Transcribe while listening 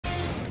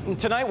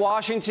Tonight,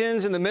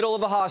 Washington's in the middle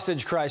of a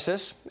hostage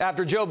crisis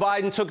after Joe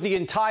Biden took the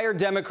entire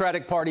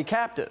Democratic Party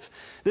captive.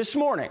 This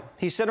morning,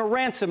 he sent a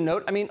ransom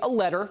note, a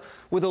letter,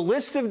 with a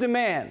list of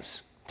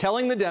demands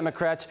telling the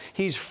Democrats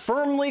he's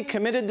firmly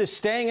committed to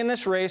staying in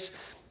this race,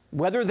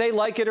 whether they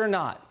like it or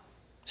not.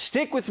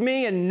 Stick with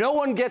me and no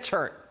one gets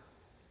hurt.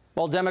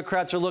 While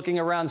Democrats are looking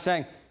around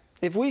saying,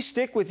 if we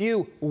stick with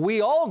you,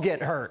 we all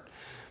get hurt.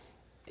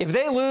 If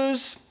they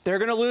lose, they're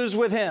going to lose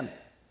with him,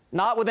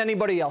 not with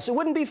anybody else. It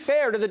wouldn't be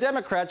fair to the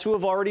Democrats who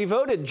have already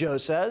voted, Joe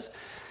says,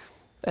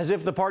 as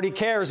if the party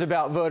cares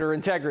about voter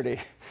integrity.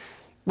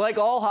 Like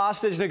all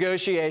hostage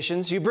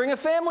negotiations, you bring a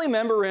family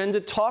member in to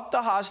talk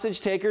the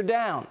hostage taker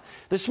down.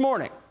 This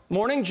morning,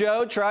 Morning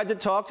Joe tried to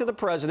talk to the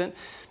president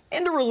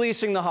into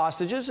releasing the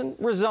hostages and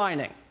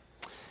resigning.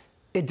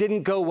 It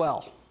didn't go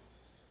well.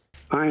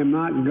 I am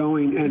not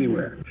going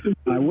anywhere.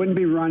 I wouldn't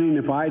be running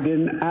if I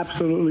didn't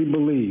absolutely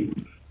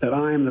believe that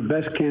I am the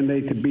best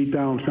candidate to beat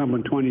Donald Trump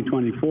in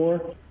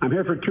 2024. I'm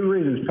here for two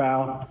reasons,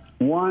 pal.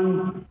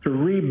 One, to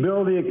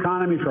rebuild the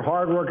economy for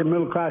hardworking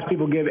middle-class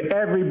people, give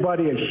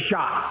everybody a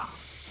shot,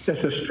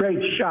 just a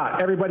straight shot.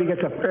 Everybody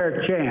gets a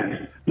fair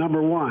chance,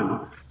 number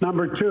one.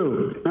 Number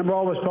two, remember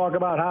all this talk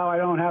about how I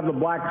don't have the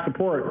black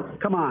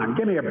support? Come on,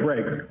 give me a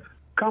break.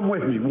 Come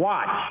with me.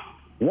 Watch.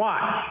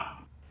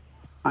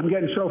 I'm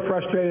getting so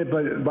frustrated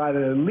by the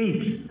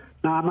elites.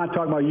 Now, I'm not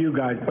talking about you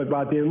guys, but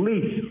about the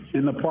elites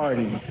in the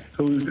party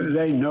who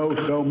they know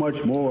so much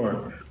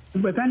more.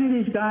 But if any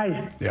of these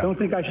guys don't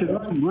think I should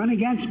run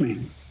against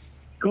me,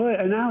 go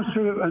ahead, announce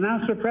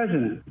for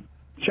president.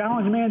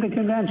 Challenge me at the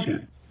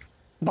convention.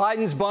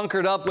 Biden's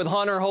bunkered up with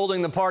Hunter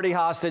holding the party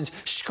hostage,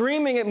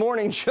 screaming at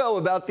Morning Joe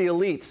about the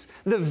elites,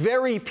 the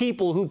very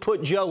people who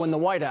put Joe in the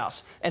White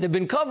House and have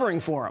been covering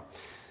for him.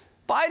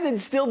 Biden would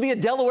still be a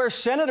Delaware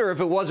senator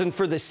if it wasn't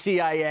for the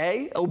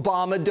CIA,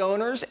 Obama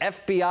donors,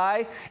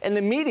 FBI, and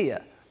the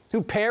media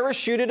who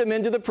parachuted him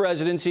into the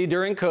presidency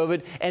during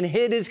COVID and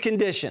hid his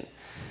condition.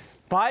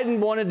 Biden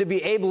wanted to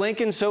be Abe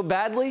Lincoln so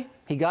badly,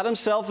 he got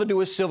himself into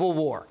a civil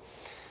war.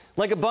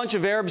 Like a bunch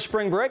of Arab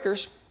Spring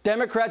breakers,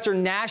 Democrats are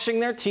gnashing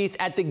their teeth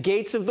at the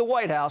gates of the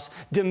White House,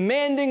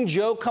 demanding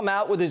Joe come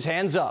out with his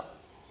hands up.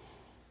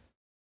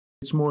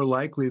 It's more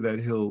likely that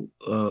he'll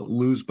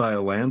lose by a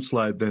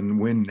landslide than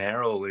win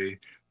narrowly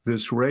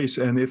this race.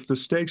 And if the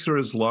stakes are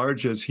as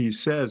large as he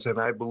says,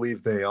 and I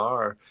believe they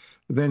are,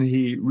 then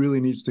he really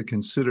needs to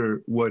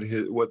consider what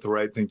the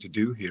right thing to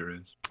do here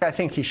is. I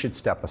think he should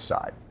step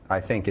aside.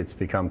 I think it's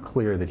become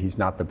clear that he's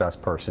not the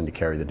best person to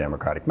carry the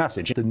Democratic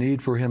message. The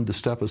need for him to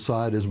step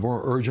aside is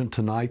more urgent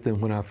tonight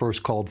than when I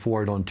first called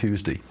for it on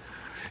Tuesday.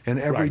 And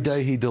every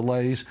day he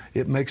delays,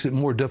 it makes it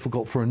more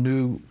difficult for a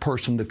new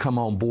person to come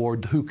on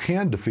board who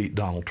can defeat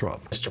Donald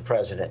Trump. Mr.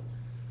 President,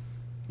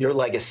 your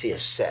legacy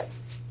is set.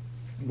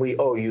 We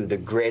owe you the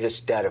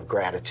greatest debt of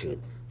gratitude.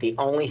 The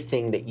only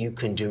thing that you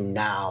can do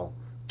now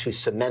to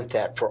cement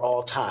that for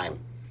all time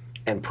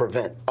and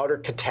prevent utter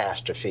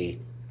catastrophe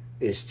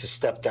is to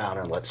step down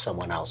and let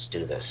someone else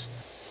do this.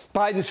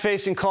 Biden's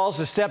facing calls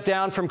to step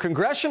down from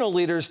congressional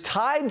leaders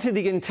tied to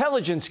the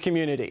intelligence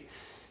community.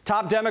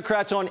 Top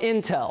Democrats on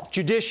intel,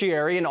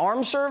 judiciary, and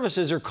armed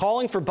services are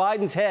calling for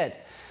Biden's head.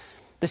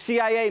 The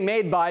CIA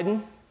made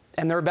Biden,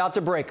 and they're about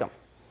to break him.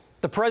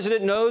 The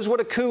president knows what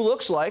a coup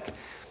looks like,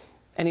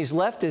 and he's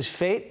left his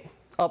fate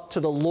up to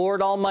the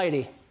Lord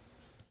Almighty.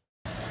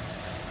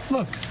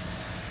 Look,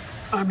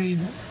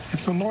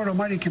 if the Lord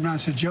Almighty came down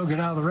and said, Joe, get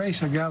out of the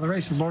race, I'd get out of the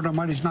race. The Lord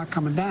Almighty's not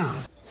coming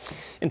down.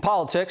 In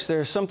politics,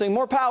 there's something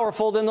more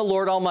powerful than the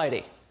Lord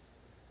Almighty,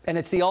 and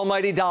it's the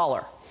almighty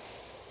dollar.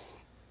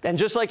 And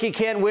just like he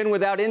can't win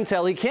without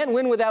intel, he can't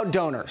win without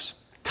donors.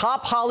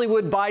 Top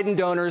Hollywood Biden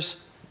donors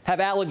have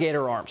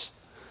alligator arms.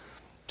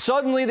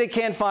 Suddenly, they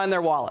can't find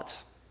their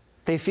wallets.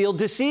 They feel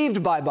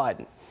deceived by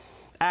Biden.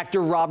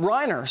 Actor Rob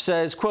Reiner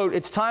says, quote,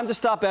 it's time to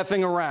stop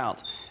effing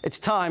around. It's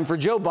time for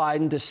Joe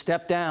Biden to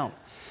step down.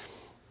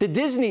 The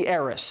Disney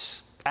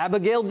heiress,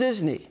 Abigail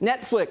Disney,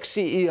 Netflix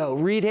CEO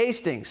Reed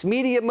Hastings,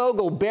 media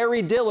mogul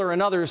Barry Diller,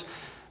 and others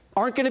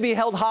aren't going to be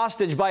held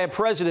hostage by a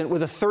president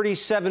with a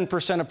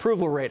 37%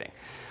 approval rating.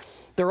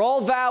 They're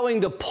all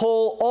vowing to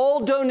pull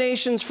all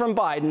donations from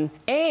Biden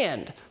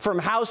and from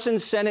House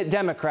and Senate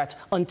Democrats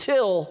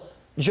until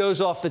Joe's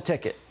off the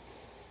ticket.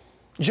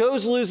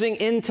 Joe's losing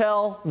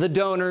intel, the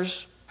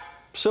donors.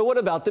 So what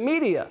about the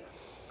media?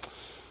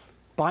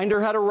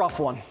 Binder had a rough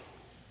one.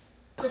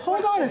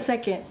 Hold on a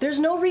second. There's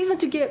no reason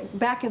to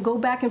go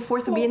back and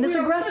forth and be in this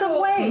aggressive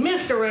way.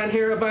 Miffed around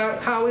here about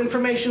how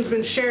information's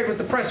been shared with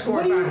the press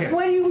corps about him.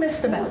 What do you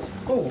missed about?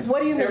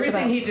 What do you missed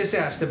about? Everything he just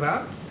asked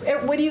about.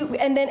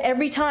 And then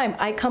every time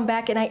I come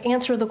back and I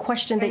answer the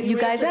question that you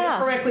guys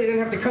asked. Correctly, you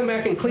didn't have to come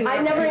back and clean up.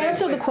 I never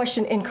answered the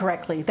question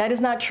incorrectly. That is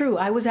not true.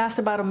 I was asked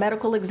about a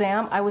medical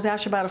exam. I was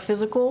asked about a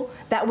physical.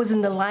 That was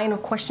in the line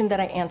of question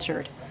that I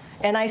answered.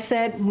 And I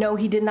said, no,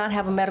 he did not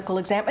have a medical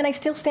exam, and I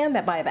still stand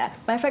by that.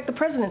 Matter of fact, the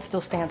president still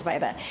stands by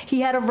that.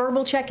 He had a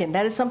verbal check-in.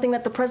 That is something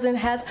that the president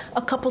has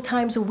a couple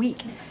times a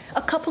week.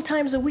 A couple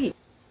times a week.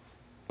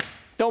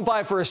 Don't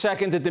buy for a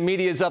second that the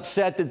media is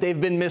upset that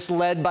they've been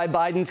misled by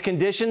Biden's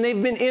condition.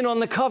 They've been in on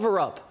the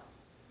cover-up.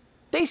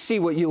 They see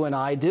what you and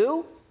I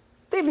do.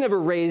 They've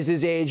never raised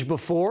his age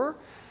before.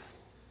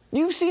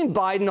 You've seen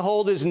Biden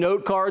hold his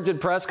note cards at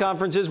press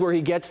conferences where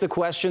he gets the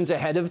questions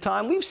ahead of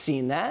time. We've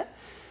seen that.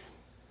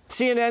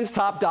 CNN's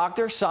top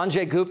doctor,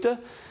 Sanjay Gupta,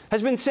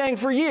 has been saying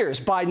for years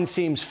Biden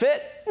seems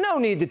fit, no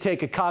need to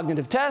take a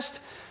cognitive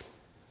test.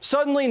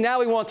 Suddenly, now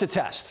he wants a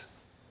test.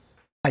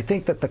 I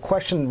think that the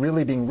question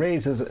really being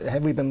raised is,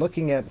 have we been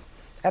looking at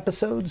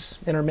episodes,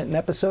 intermittent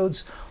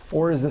episodes,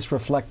 or is this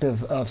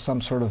reflective of some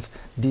sort of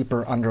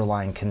deeper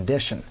underlying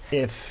condition?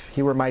 If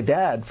he were my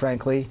dad,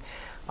 frankly,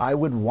 I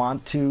would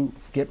want to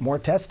get more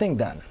testing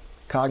done,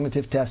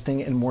 cognitive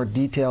testing and more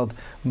detailed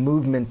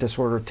movement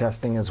disorder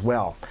testing as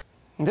well.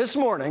 This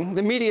morning,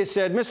 the media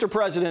said, Mr.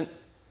 President,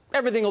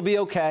 everything will be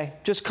okay.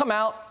 Just come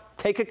out,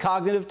 take a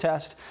cognitive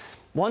test.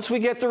 Once we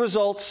get the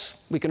results,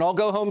 we can all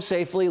go home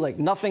safely like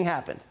nothing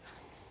happened.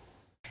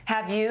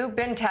 Have you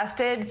been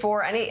tested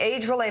for any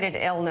age-related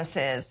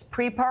illnesses,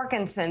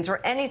 pre-Parkinson's,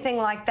 or anything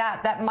like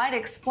that that might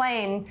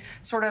explain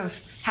sort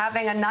of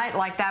having a night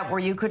like that where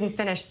you couldn't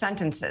finish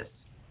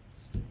sentences?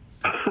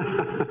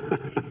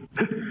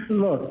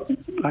 Look,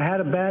 I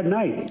had a bad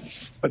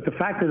night, but the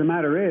fact of the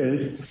matter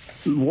is,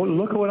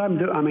 look at what I'm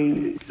doing. I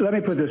mean, let me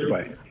put it this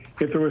way.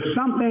 If there was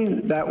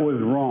something that was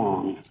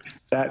wrong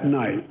that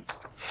night,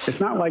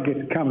 it's not like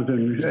it comes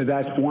and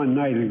that's one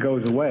night and it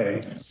goes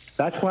away.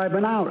 That's why I've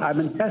been out. I've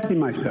been testing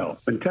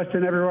myself, been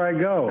testing everywhere I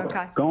go,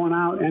 going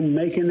out and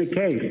making the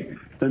case.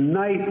 The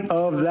night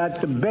of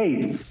that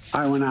debate,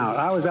 I went out.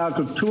 I was out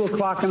till 2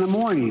 o'clock in the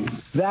morning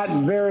that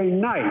very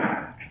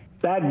night.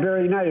 That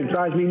very night, it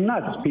drives me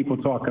nuts, people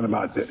talking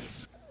about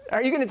this.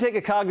 Are you going to take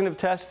a cognitive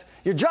test?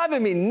 You're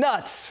driving me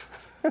nuts.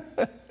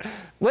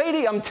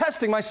 Lady, I'm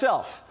testing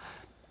myself.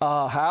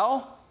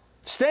 How?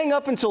 Staying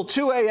up until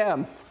 2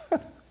 a.m.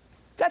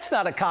 That's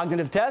not a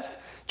cognitive test.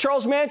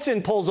 Charles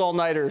Manson pulls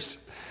all-nighters.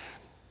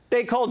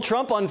 They called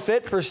Trump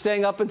unfit for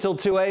staying up until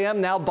 2 a.m.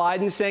 Now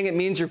Biden's saying it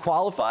means you're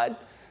qualified.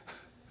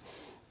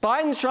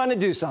 Biden's trying to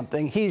do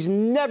something he's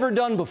never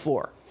done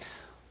before.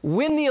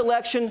 Win the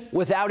election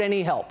without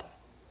any help.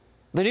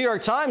 The New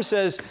York Times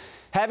says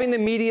having the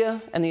media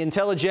and the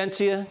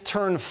intelligentsia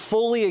turn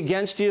fully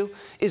against you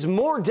is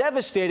more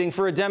devastating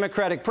for a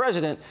Democratic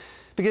president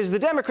because the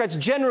Democrats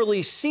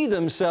generally see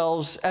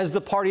themselves as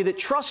the party that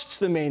trusts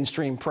the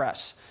mainstream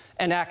press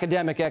and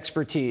academic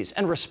expertise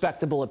and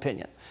respectable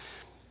opinion.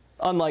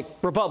 Unlike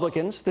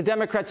Republicans, the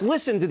Democrats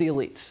listen to the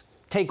elites,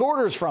 take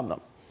orders from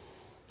them.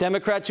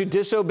 Democrats who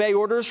disobey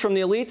orders from the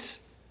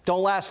elites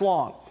don't last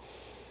long.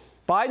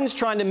 Biden's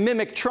trying to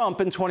mimic Trump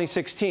in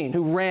 2016,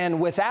 who ran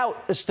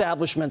without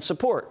establishment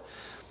support.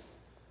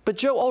 But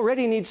Joe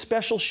already needs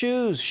special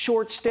shoes,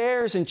 short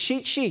stairs, and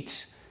cheat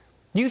sheets.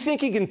 You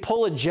think he can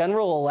pull a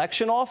general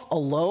election off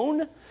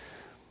alone?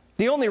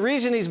 The only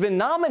reason he's been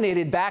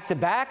nominated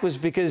back-to-back was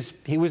because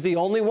he was the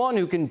only one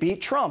who can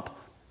beat Trump.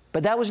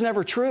 But that was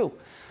never true.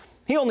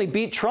 He only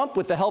beat Trump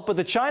with the help of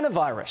the China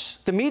virus,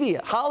 the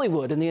media,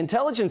 Hollywood, and the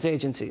intelligence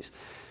agencies.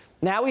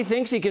 Now he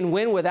thinks he can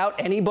win without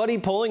anybody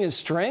pulling his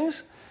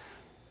strings?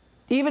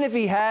 Even if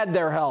he had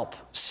their help,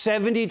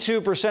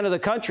 72% of the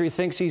country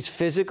thinks he's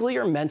physically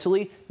or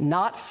mentally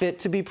not fit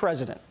to be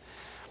president.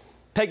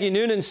 Peggy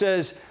Noonan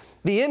says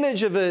the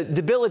image of a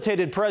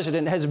debilitated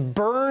president has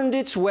burned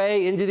its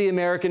way into the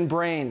American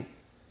brain,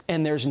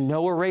 and there's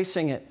no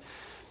erasing it.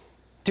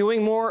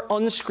 Doing more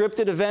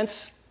unscripted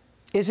events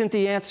isn't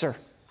the answer.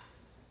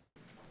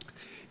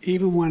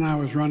 Even when I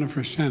was running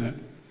for Senate,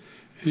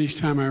 and each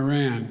time I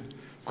ran,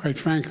 quite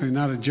frankly,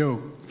 not a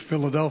joke,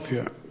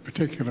 Philadelphia in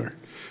particular,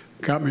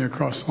 got me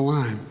across the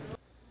line.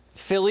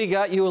 Philly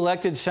got you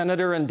elected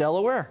senator in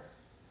Delaware?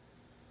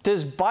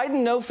 Does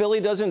Biden know Philly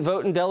doesn't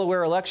vote in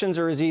Delaware elections,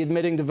 or is he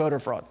admitting to voter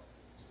fraud?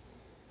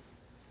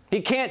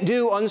 He can't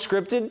do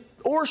unscripted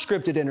or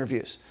scripted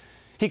interviews.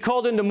 He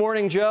called into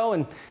Morning Joe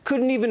and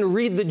couldn't even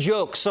read the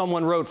joke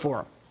someone wrote for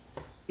him.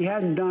 He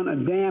hasn't done a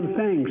damn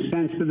thing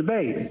since the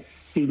debate.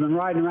 He's been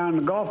riding around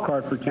in a golf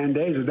cart for 10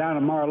 days or down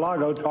in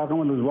Mar-a-Lago talking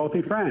with his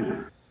wealthy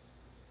friends.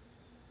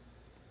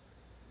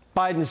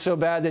 Biden's so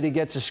bad that he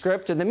gets a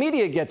script and the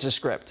media gets a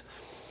script.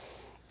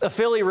 A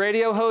Philly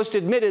radio host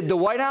admitted the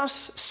White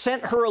House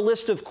sent her a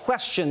list of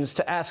questions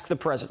to ask the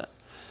president.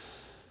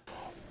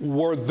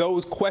 Were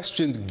those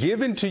questions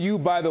given to you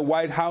by the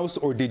White House,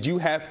 or did you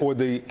have, or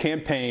the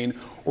campaign,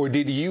 or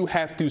did you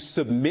have to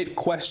submit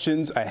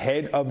questions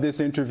ahead of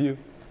this interview?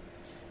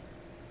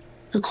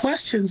 The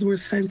questions were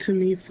sent to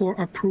me for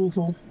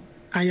approval.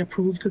 I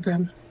approved of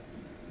them.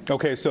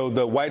 Okay, so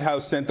the White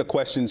House sent the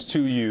questions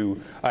to you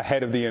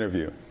ahead of the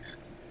interview?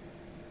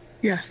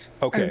 Yes.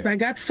 Okay. I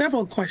got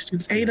several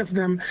questions, 8 of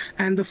them,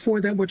 and the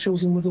 4 that were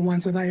chosen were the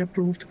ones that I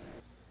approved.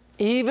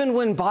 Even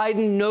when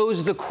Biden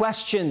knows the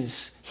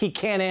questions, he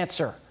can't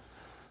answer.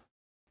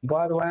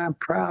 By the way, I'm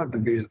proud to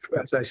be,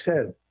 as I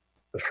said,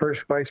 the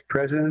first vice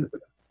president,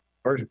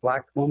 first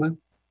black woman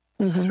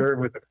to serve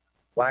with a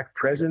black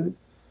president.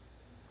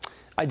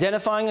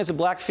 Identifying as a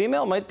black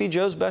female might be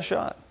Joe's best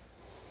shot.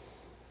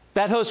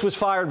 That host was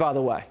fired, by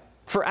the way,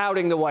 for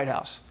outing the White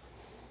House.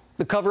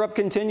 The cover-up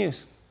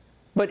continues.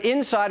 But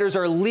insiders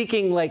are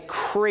leaking like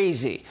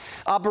crazy.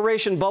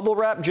 Operation Bubble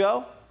Wrap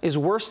Joe is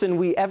worse than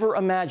we ever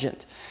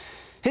imagined.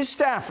 His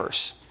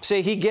staffers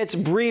say he gets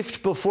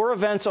briefed before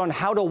events on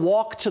how to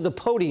walk to the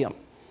podium,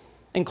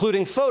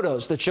 including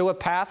photos that show a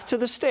path to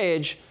the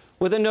stage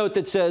with a note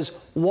that says,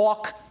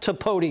 "Walk to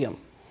podium."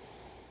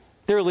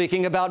 They're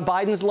leaking about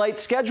Biden's light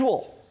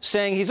schedule,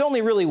 saying he's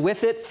only really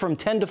with it from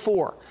 10 to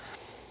 4.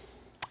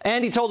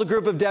 And he told a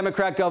group of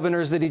Democrat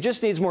governors that he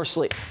just needs more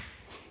sleep.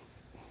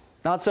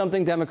 Not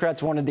something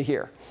Democrats wanted to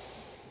hear.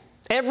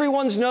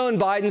 Everyone's known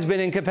Biden's been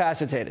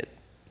incapacitated.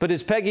 But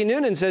as Peggy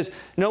Noonan says,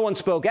 no one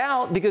spoke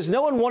out because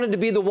no one wanted to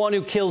be the one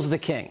who kills the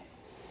king.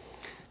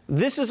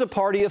 This is a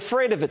party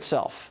afraid of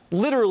itself,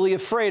 literally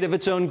afraid of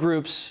its own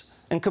groups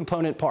and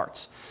component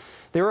parts.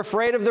 They're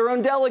afraid of their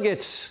own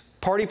delegates.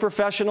 Party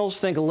professionals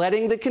think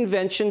letting the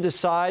convention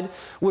decide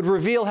would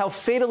reveal how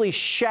fatally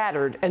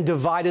shattered and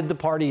divided the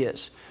party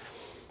is.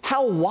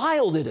 How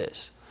wild it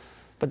is.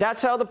 But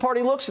that's how the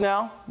party looks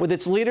now, with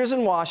its leaders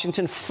in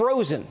Washington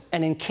frozen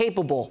and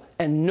incapable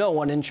and no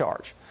one in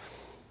charge.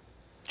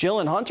 Jill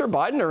and Hunter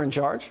Biden are in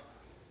charge.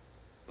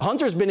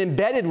 Hunter's been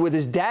embedded with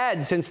his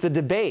dad since the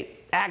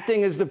debate,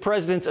 acting as the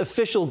president's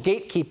official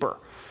gatekeeper,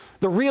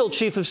 the real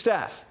chief of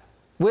staff,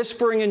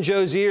 whispering in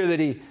Joe's ear that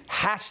he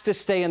has to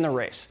stay in the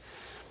race.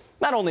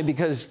 Not only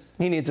because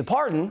he needs a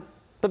pardon,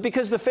 but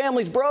because the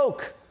family's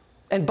broke.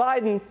 And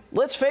Biden,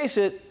 let's face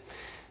it,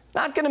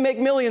 not going to make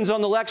millions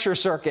on the lecture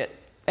circuit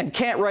and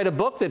can't write a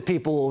book that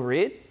people will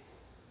read.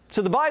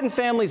 So the Biden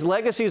family's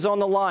legacy is on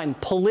the line,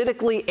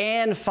 politically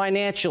and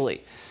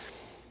financially.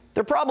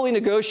 They're probably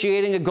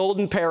negotiating a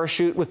golden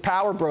parachute with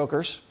power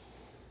brokers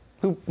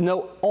who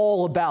know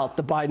all about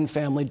the Biden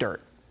family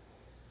dirt.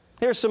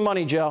 Here's some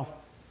money, Joe.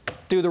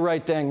 Do the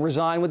right thing,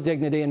 resign with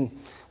dignity, and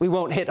we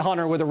won't hit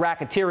Hunter with a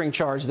racketeering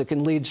charge that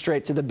can lead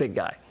straight to the big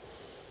guy.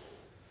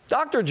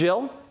 Dr.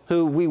 Jill,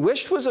 who we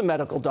wished was a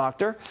medical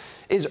doctor,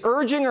 is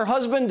urging her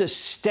husband to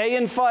stay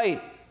and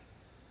fight.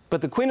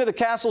 But the Queen of the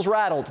Castle's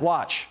rattled.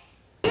 Watch.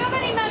 Do you have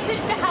any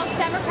message to House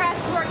Democrats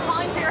who are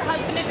calling for your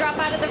husband to drop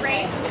out of the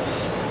race?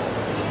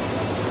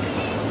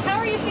 How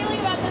are you feeling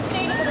about the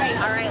state of the race?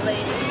 All right,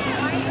 ladies.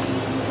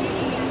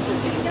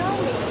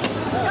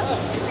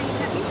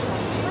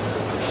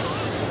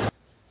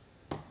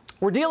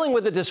 We're dealing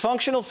with a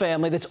dysfunctional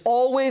family that's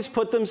always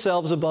put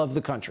themselves above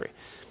the country.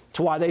 It's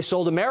why they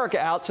sold America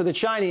out to the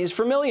Chinese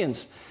for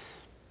millions.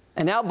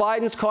 And now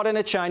Biden's caught in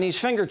a Chinese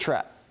finger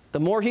trap. The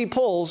more he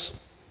pulls,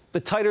 the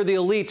tighter the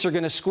elites are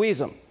going to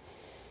squeeze him.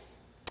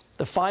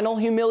 The final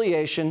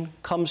humiliation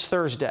comes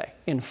Thursday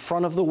in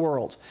front of the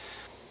world,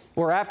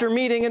 where after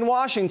meeting in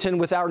Washington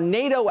with our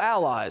NATO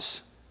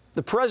allies,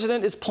 the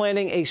president is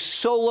planning a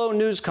solo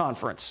news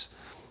conference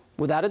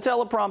without a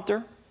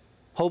teleprompter,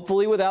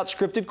 hopefully without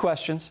scripted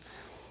questions,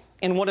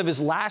 in one of his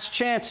last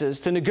chances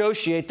to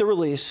negotiate the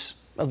release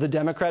of the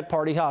Democrat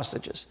Party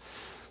hostages.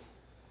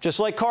 Just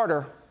like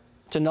Carter,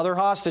 it's another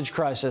hostage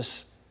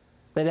crisis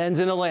that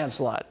ends in a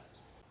landslide.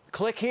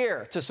 Click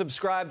here to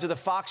subscribe to the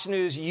Fox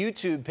News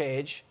YouTube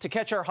page to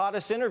catch our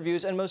hottest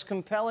interviews and most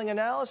compelling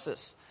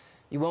analysis.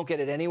 You won't get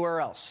it anywhere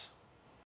else.